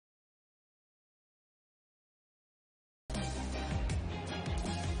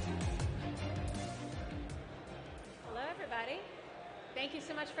Thank you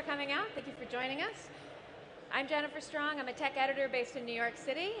so much for coming out. Thank you for joining us. I'm Jennifer Strong. I'm a tech editor based in New York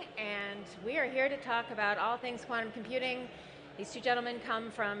City, and we are here to talk about all things quantum computing. These two gentlemen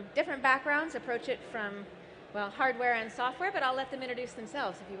come from different backgrounds, approach it from, well, hardware and software, but I'll let them introduce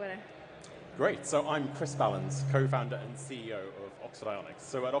themselves if you want to. Great. So I'm Chris Ballance, co-founder and CEO of Oxford Ionics.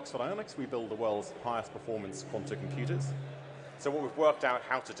 So at Oxford Ionics, we build the world's highest performance quantum computers. So what we've worked out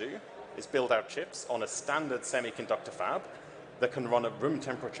how to do is build out chips on a standard semiconductor fab that can run at room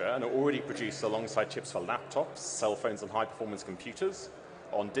temperature and are already produced alongside chips for laptops, cell phones, and high-performance computers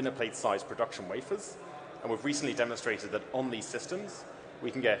on dinner plate-sized production wafers. And we've recently demonstrated that on these systems, we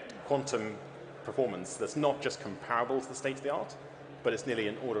can get quantum performance that's not just comparable to the state-of-the-art, but it's nearly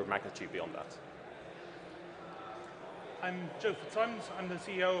an order of magnitude beyond that. I'm Joe Fitzsimons. I'm the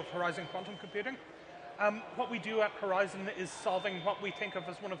CEO of Horizon Quantum Computing. What we do at Horizon is solving what we think of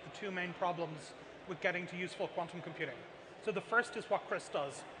as one of the two main problems with getting to useful quantum computing. So the first is what Chris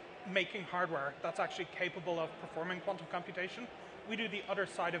does, making hardware that's actually capable of performing quantum computation. We do the other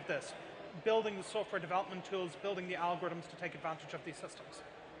side of this, building the software development tools, building the algorithms to take advantage of these systems.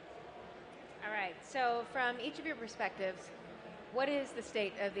 All right, so from each of your perspectives, what is the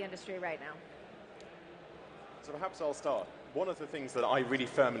state of the industry right now? So perhaps I'll start. One of the things that I really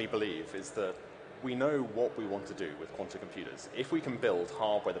firmly believe is that we know what we want to do with quantum computers. If we can build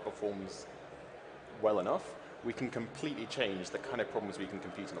hardware that performs well enough, we can completely change the kind of problems we can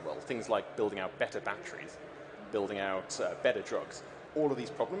compute in the world. Things like building out better batteries, building out better drugs. All of these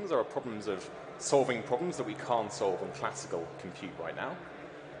problems are problems of solving problems that we can't solve on classical compute right now.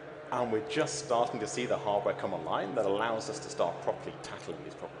 And we're just starting to see the hardware come online that allows us to start properly tackling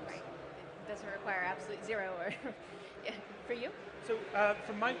these problems. Right. It doesn't require absolute zero. Or yeah. For you? So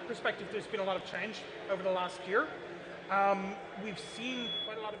from my perspective, there's been a lot of change over the last year. We've seen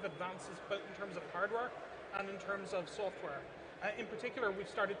quite a lot of advances both in terms of hardware and in terms of software. In particular, we've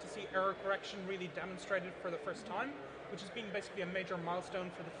started to see error correction really demonstrated for the first time, which has been basically a major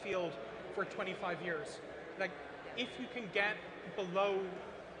milestone for the field for 25 years. Like, if you can get below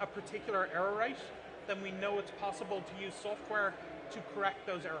a particular error rate, then we know it's possible to use software to correct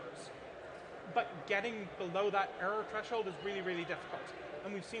those errors. But getting below that error threshold is really, really difficult.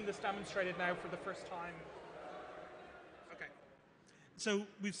 And we've seen this demonstrated now for the first time. Okay. So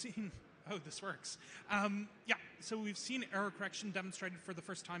we've seen, oh, this works. So we've seen error correction demonstrated for the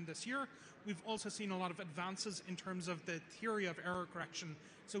first time this year. We've also seen a lot of advances in terms of the theory of error correction,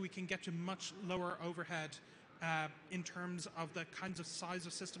 so we can get to much lower overhead in terms of the kinds of size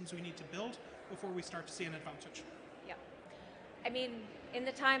of systems we need to build before we start to see an advantage. Yeah. I mean, in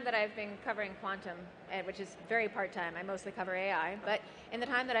the time that I've been covering quantum, which is very part-time, I mostly cover AI, but in the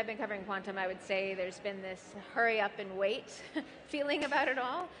time that I've been covering quantum, I would say there's been this hurry up and wait feeling about it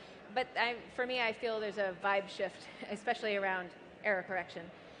all. But for me, I feel there's a vibe shift, especially around error correction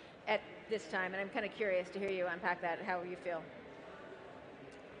at this time, and I'm kind of curious to hear you unpack that, how you feel.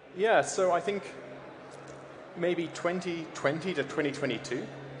 Yeah, so I think maybe 2020 to 2022,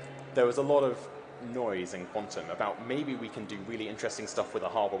 there was a lot of noise in quantum about maybe we can do really interesting stuff with the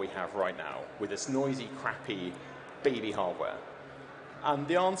hardware we have right now, with this noisy, crappy, baby hardware. And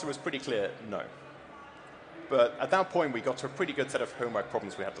the answer was pretty clear, no. But at that point, we got to a pretty good set of homework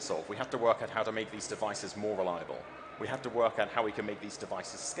problems we had to solve. We had to work out how to make these devices more reliable. We had to work out how we can make these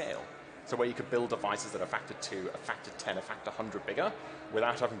devices scale. So where you could build devices that are factor 2, a factor 10, a factor 100 bigger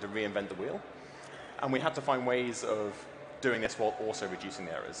without having to reinvent the wheel. And we had to find ways of doing this while also reducing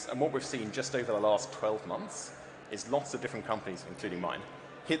the errors. And what we've seen just over the last 12 months is lots of different companies, including mine,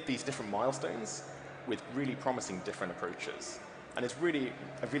 hit these different milestones with really promising different approaches. And it's really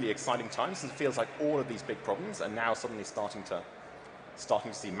a really exciting time, since it feels like all of these big problems are now suddenly starting to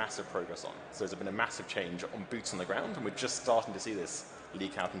see massive progress on. So there's been a massive change on boots on the ground, and we're just starting to see this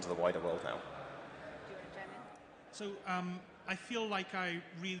leak out into the wider world now. Do you want to chime in? So I feel like I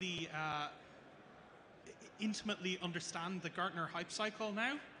really intimately understand the Gartner hype cycle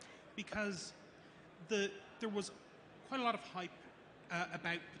now, because there was quite a lot of hype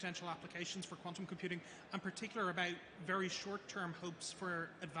about potential applications for quantum computing, and particular about very short-term hopes for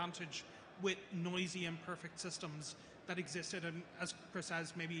advantage with noisy, imperfect systems that existed in, as Chris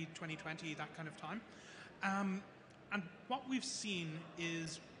says, maybe 2020, that kind of time. And what we've seen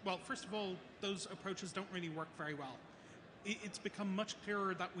is, well, first of all, those approaches don't really work very well. It's become much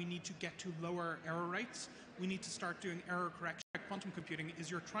clearer that we need to get to lower error rates. We need to start doing error correction. Quantum computing is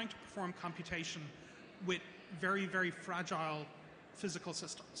you're trying to perform computation with very, very fragile physical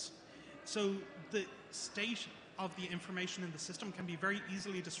systems. So the state of the information in the system can be very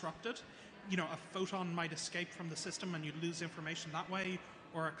easily disrupted. You know, a photon might escape from the system and you lose information that way,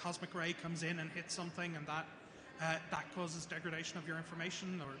 or a cosmic ray comes in and hits something and that that causes degradation of your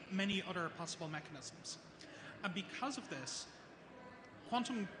information or many other possible mechanisms. And because of this,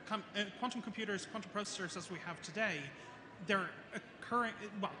 quantum computers, quantum processors as we have today,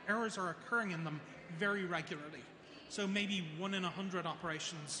 errors are occurring in them very regularly. So maybe 1 in 100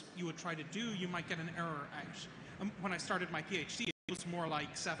 operations you would try to do, you might get an error out. When I started my PhD, it was more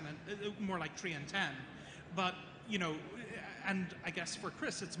like 3 in 10. But, and I guess for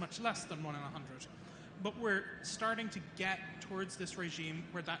Chris, it's much less than 1 in 100. But we're starting to get towards this regime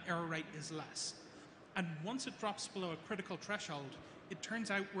where that error rate is less. And once it drops below a critical threshold, it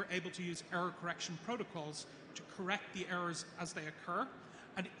turns out we're able to use error correction protocols to correct the errors as they occur.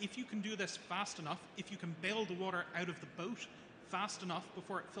 And if you can do this fast enough, if you can bail the water out of the boat fast enough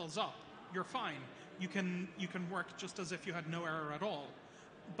before it fills up, you're fine. You can work just as if you had no error at all.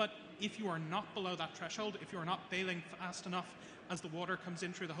 But if you are not below that threshold, if you are not bailing fast enough as the water comes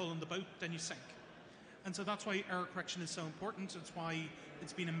in through the hole in the boat, then you sink. And so that's why error correction is so important. It's why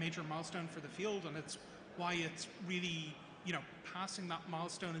it's been a major milestone for the field, and it's why it's really, passing that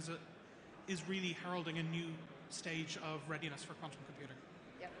milestone is really heralding a new stage of readiness for quantum computing.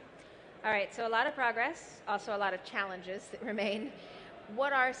 Yep. All right, so a lot of progress, also a lot of challenges that remain.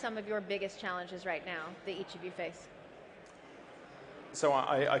 What are some of your biggest challenges right now that each of you face? So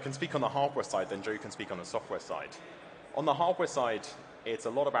I can speak on the hardware side, then Joe can speak on the software side. On the hardware side, it's a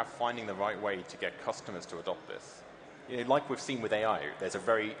lot about finding the right way to get customers to adopt this. Like we've seen with AI, there's a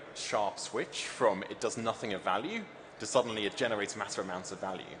very sharp switch from it does nothing of value to suddenly it generates massive amounts of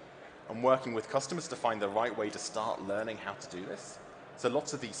value. And working with customers to find the right way to start learning how to do this. So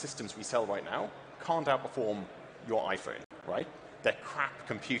lots of these systems we sell right now can't outperform your iPhone, right? They're crap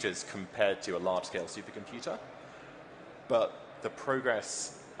computers compared to a large-scale supercomputer. But the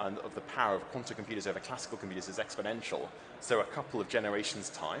progress and of the power of quantum computers over classical computers is exponential. So a couple of generations'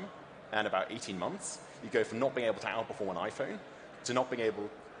 time, and about 18 months, you go from not being able to outperform an iPhone to not being able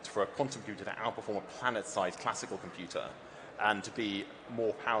for a quantum computer to outperform a planet-sized classical computer and to be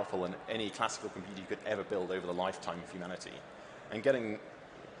more powerful than any classical computer you could ever build over the lifetime of humanity. And getting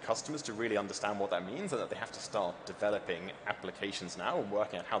customers to really understand what that means and that they have to start developing applications now and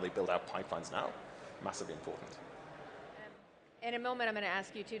working out how they build out pipelines now, massively important. In a moment, I'm going to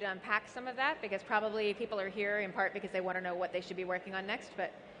ask you two to unpack some of that, because probably people are here in part because they want to know what they should be working on next.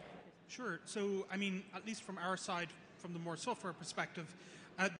 But sure. So, I mean, at least from our side, from the more software perspective,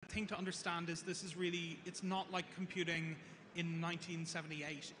 the thing to understand is this is really, it's not like computing in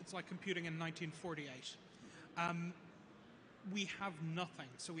 1978. It's like computing in 1948. We have nothing.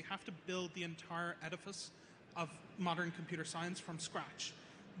 So we have to build the entire edifice of modern computer science from scratch.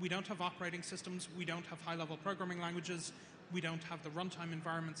 We don't have operating systems. We don't have high-level programming languages. We don't have the runtime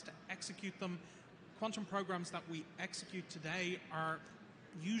environments to execute them. Quantum programs that we execute today are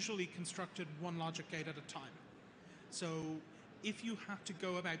usually constructed one logic gate at a time. So if you had to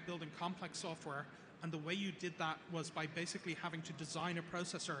go about building complex software, and the way you did that was by basically having to design a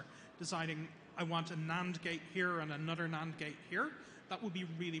processor, designing, I want a NAND gate here and another NAND gate here, that would be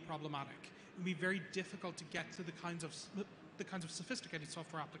really problematic. It would be very difficult to get to the kinds of sophisticated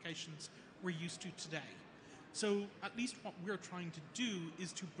software applications we're used to today. So at least what we're trying to do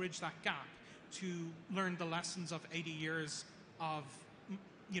is to bridge that gap, to learn the lessons of 80 years of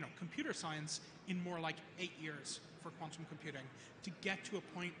computer science in more like 8 years for quantum computing, to get to a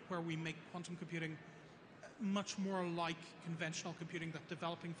point where we make quantum computing much more like conventional computing, that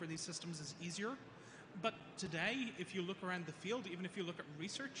developing for these systems is easier. But today, if you look around the field, even if you look at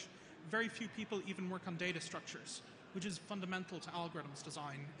research, very few people even work on data structures, which is fundamental to algorithms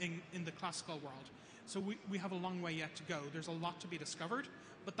design in the classical world. So we have a long way yet to go. There's a lot to be discovered,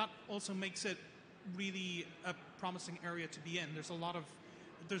 but that also makes it really a promising area to be in. There's a lot of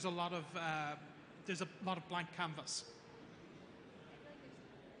blank canvas.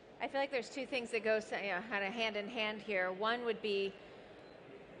 I feel like there's two things that go kind of hand in hand here. One would be,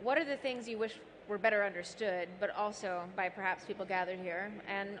 what are the things you wish were better understood, but also by perhaps people gathered here?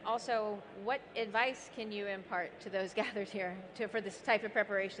 And also, what advice can you impart to those gathered here for this type of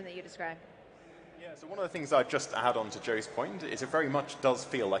preparation that you described? Yeah, so one of the things I'd just add on to Joe's point is it very much does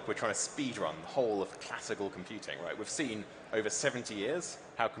feel like we're trying to speed run the whole of classical computing, right? We've seen over 70 years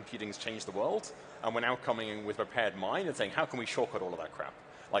how computing has changed the world, and we're now coming in with a prepared mind and saying, how can we shortcut all of that crap?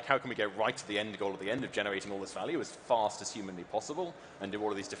 Like, how can we get right to the end goal at the end of generating all this value as fast as humanly possible and do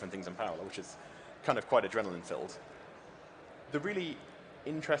all of these different things in parallel, which is kind of quite adrenaline-filled. The really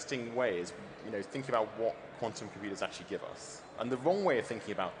interesting way is, thinking about what quantum computers actually give us. And the wrong way of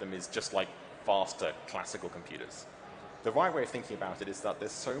thinking about them is just like faster classical computers. The right way of thinking about it is that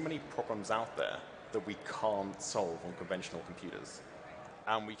there's so many problems out there that we can't solve on conventional computers.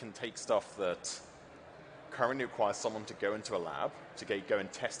 And we can take stuff that currently requires someone to go into a lab to go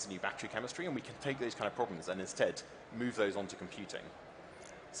and test a new battery chemistry, and we can take those kind of problems and instead move those onto computing.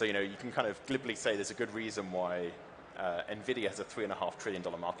 So you can kind of glibly say there's a good reason why NVIDIA has a $3.5 trillion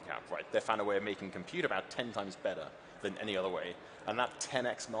market cap, right? They found a way of making compute about 10 times better than any other way. And that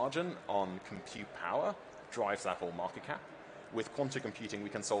 10x margin on compute power drives that whole market cap. With quantum computing, we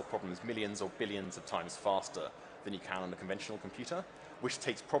can solve problems millions or billions of times faster than you can on a conventional computer, which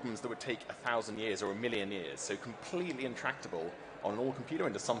takes problems that would take 1,000 years or 1,000,000 years, so completely intractable on an all-computer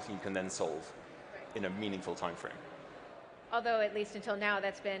into something you can then solve in a meaningful time frame. Although, at least until now,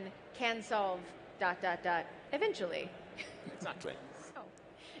 that's been can solve ... eventually. Exactly. So.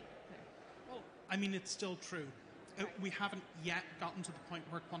 Well, I mean, it's still true. We haven't yet gotten to the point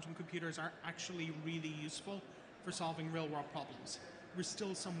where quantum computers are actually really useful for solving real-world problems. We're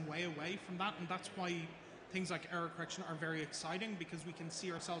still some way away from that, and that's why things like error correction are very exciting, because we can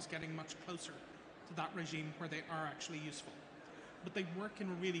see ourselves getting much closer to that regime where they are actually useful. But they work in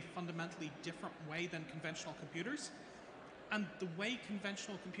a really fundamentally different way than conventional computers. And the way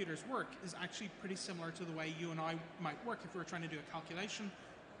conventional computers work is actually pretty similar to the way you and I might work if we were trying to do a calculation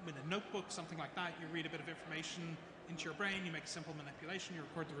with a notebook, something like that. You read a bit of information into your brain, you make a simple manipulation, you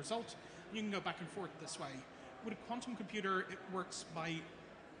record the result, and you can go back and forth this way. With a quantum computer, it works by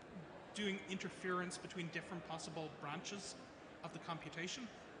doing interference between different possible branches of the computation,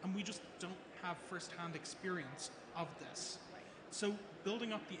 and we just don't have first-hand experience of this. So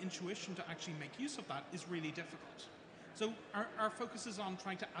building up the intuition to actually make use of that is really difficult. So our focus is on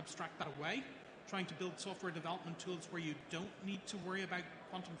trying to abstract that away, trying to build software development tools where you don't need to worry about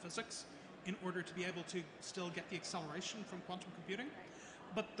quantum physics in order to be able to still get the acceleration from quantum computing.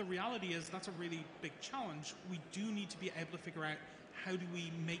 But the reality is that's a really big challenge. We do need to be able to figure out how do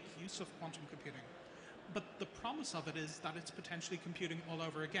we make use of quantum computing. But the promise of it is that it's potentially computing all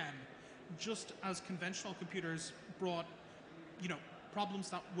over again. Just as conventional computers brought, problems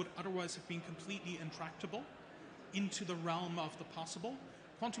that would otherwise have been completely intractable into the realm of the possible,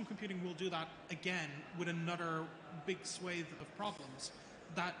 quantum computing will do that again with another big swathe of problems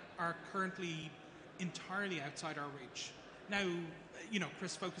that are currently entirely outside our reach. Now,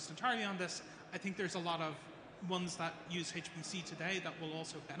 Chris focused entirely on this. I think there's a lot of ones that use HPC today that will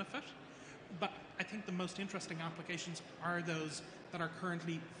also benefit, but I think the most interesting applications are those that are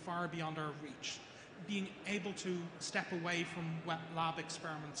currently far beyond our reach. Being able to step away from wet lab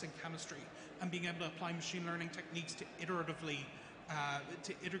experiments in chemistry and being able to apply machine learning techniques to iteratively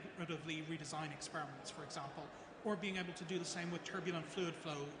redesign experiments, for example, or being able to do the same with turbulent fluid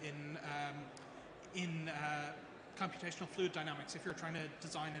flow in computational fluid dynamics if you're trying to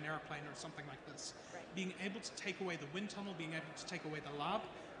design an airplane or something like this. Right. Being able to take away the wind tunnel, being able to take away the lab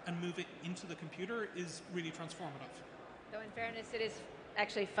and move it into the computer is really transformative. Though in fairness, it is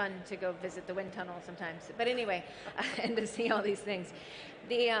actually fun to go visit the wind tunnel sometimes. But anyway, and to see all these things.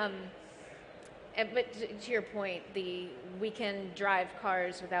 But to your point, we can drive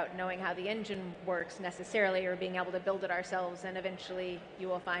cars without knowing how the engine works necessarily, or being able to build it ourselves, and eventually you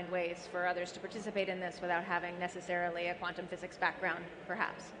will find ways for others to participate in this without having necessarily a quantum physics background,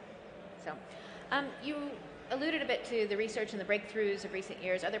 perhaps. So, you alluded a bit to the research and the breakthroughs of recent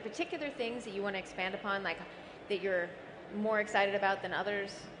years. Are there particular things that you want to expand upon, like that you're more excited about than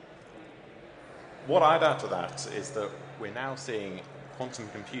others? What I'd add to that is that we're now seeing quantum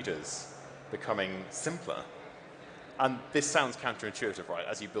computers becoming simpler. And this sounds counterintuitive, right?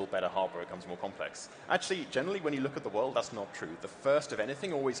 As you build better hardware, it becomes more complex. Actually, generally, when you look at the world, that's not true. The first of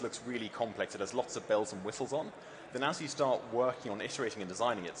anything always looks really complex. It has lots of bells and whistles on. Then as you start working on iterating and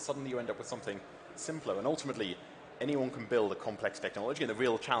designing it, suddenly you end up with something simpler. And ultimately, anyone can build a complex technology, and the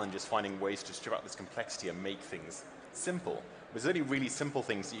real challenge is finding ways to strip out this complexity and make things simple. There's only really simple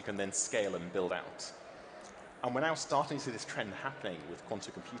things that you can then scale and build out. And we're now starting to see this trend happening with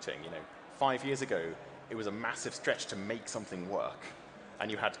quantum computing. 5 years ago, it was a massive stretch to make something work.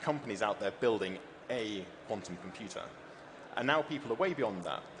 And you had companies out there building a quantum computer. And now people are way beyond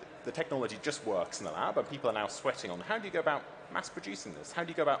that. The technology just works in the lab, and people are now sweating on how do you go about mass producing this? How do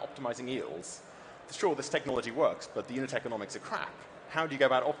you go about optimizing yields? Sure, this technology works, but the unit economics are crap. How do you go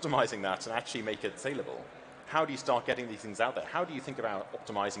about optimizing that and actually make it saleable? How do you start getting these things out there? How do you think about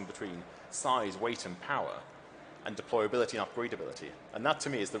optimizing between size, weight, and power, and deployability and upgradability? And that, to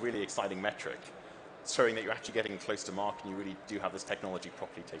me, is the really exciting metric, showing that you're actually getting close to mark and you really do have this technology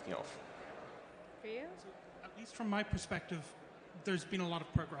properly taking off. For you? So, at least from my perspective, there's been a lot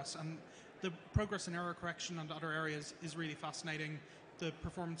of progress, and the progress in error correction and other areas is really fascinating. The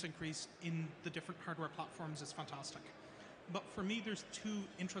performance increase in the different hardware platforms is fantastic. But for me, there's two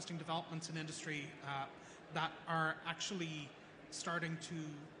interesting developments in industry that are actually starting to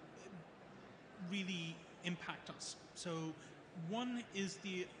really impact us. So one is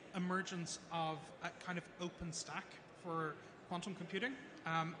the emergence of a kind of open stack for quantum computing,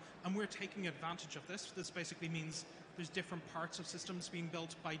 and we're taking advantage of this. This basically means there's different parts of systems being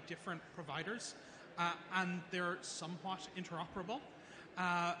built by different providers, and they're somewhat interoperable.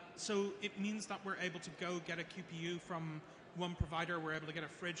 So it means that we're able to go get a QPU from one provider, we're able to get a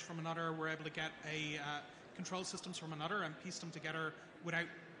fridge from another, we're able to get a control systems from another and piece them together without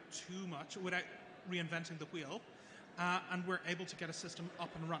without reinventing the wheel, and we're able to get a system up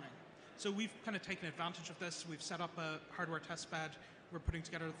and running. So we've kind of taken advantage of this. We've set up a hardware test bed. We're putting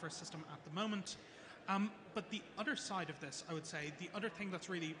together the first system at the moment. But the other side of this, I would say, the other thing that's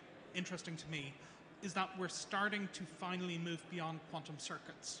really interesting to me is that we're starting to finally move beyond quantum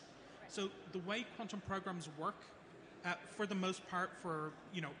circuits. So the way quantum programs work, for the most part, for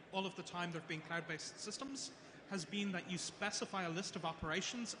all of the time there have been cloud-based systems, has been that you specify a list of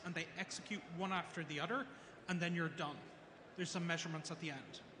operations and they execute one after the other, and then you're done. There's some measurements at the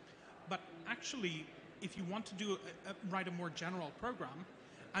end. But actually, if you want to write a more general program,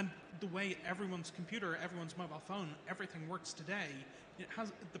 and the way everyone's computer, everyone's mobile phone, everything works today,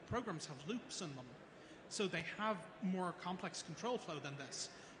 the programs have loops in them. So they have more complex control flow than this.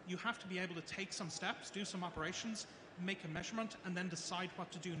 You have to be able to take some steps, do some operations, make a measurement, and then decide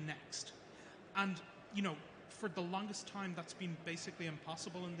what to do next. And, for the longest time, that's been basically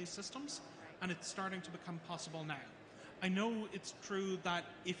impossible in these systems, and it's starting to become possible now. I know it's true that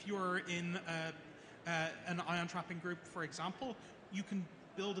if you're in an ion trapping group, for example, you can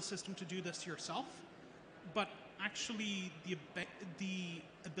build a system to do this yourself, but actually the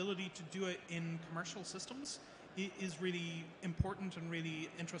ability to do it in commercial systems is really important and really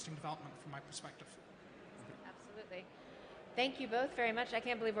interesting development from my perspective. Absolutely. Thank you both very much. I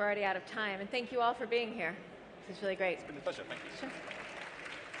can't believe we're already out of time, and thank you all for being here. This is really great. It's been a pleasure. Thank you. Sure.